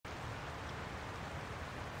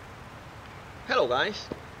Hello guys,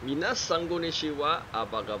 minasan konnichiwa,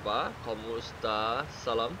 apa kabar, komusta,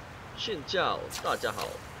 salam, xin chào, 大家好,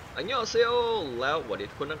 안녕하세요, แล้วสวัสดี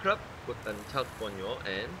ทุกคนนะครับ Guten Tag, Bonjour,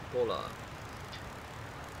 and Hola.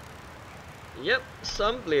 Yep,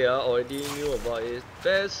 some player already knew about its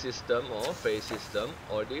best system or phase system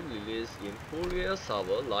already released in Korea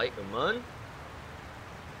server like a month.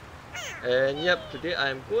 And yep, today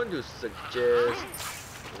I'm going to suggest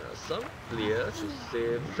some players to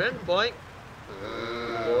save friend point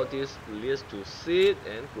for this release to seed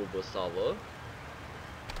and global server.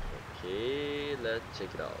 Okay, let's check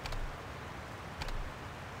it out.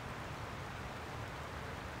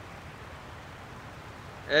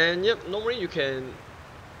 And yep, normally you can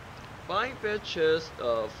buy patches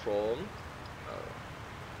from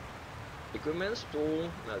equipment store.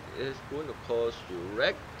 That is going to cost you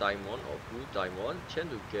red diamond or blue diamond. Tend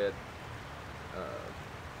to get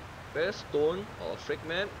best stone or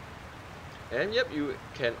fragment. And yep, you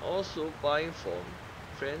can also buy from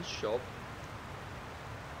friend shop.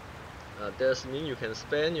 That means you can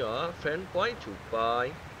spend your friend point to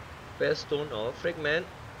buy best stone or fragment.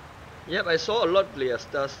 Yep, I saw a lot of players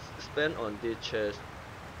that spend on this chest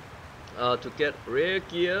to get rare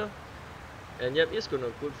gear. And yep, it's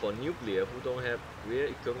gonna good for new player who don't have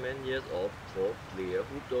rare equipment yet, or for player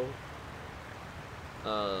who don't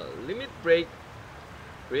limit break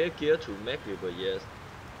rare gear to make level yet.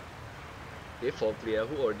 If for player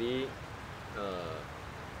who already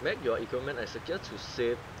make your equipment, I suggest to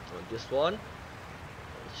save on this one.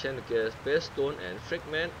 Chance to get best stone and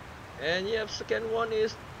fragment. And yeah, second one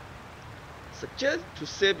is suggest to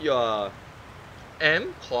save your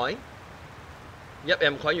M coin. Yep,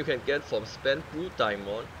 M coin you can get from spend blue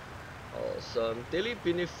diamond or some daily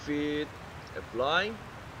benefit apply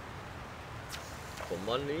for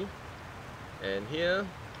money. And here,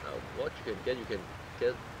 what you can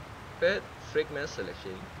get bad fragment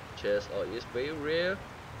selection chest, or is very rare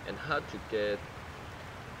and hard to get.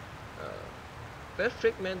 Bad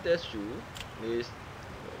fragment that you need,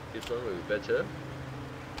 this one will be better.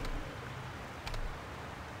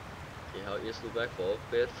 Okay, how it look like for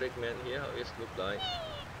bad fragment here, how it look like.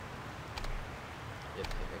 Yep,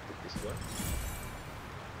 connected this one.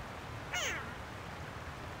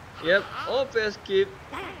 Yep, all pads give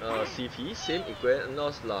CP, same equation,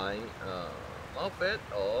 not like mousepad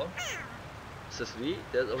or accessory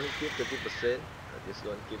that only give 30%. This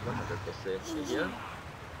one give 100%. Here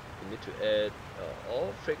you need to add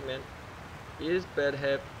all fragment. Each pad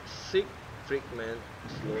have 6 fragment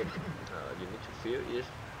slot. You need to fill it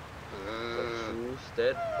for full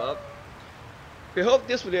stat up. We hope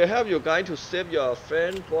this will help you guys to save your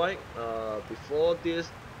friend point before this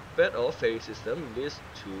bed or phase system leads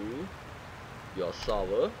to your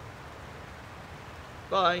server.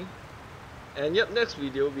 Bye. And yep, next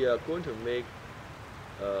video we are going to make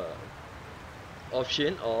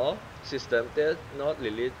option or system that not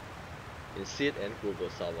released in seed and global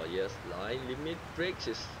server. Yes, like limit break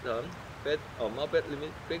system, bed or mouse bed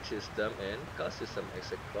limit break system, and card system,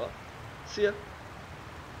 etc. See ya.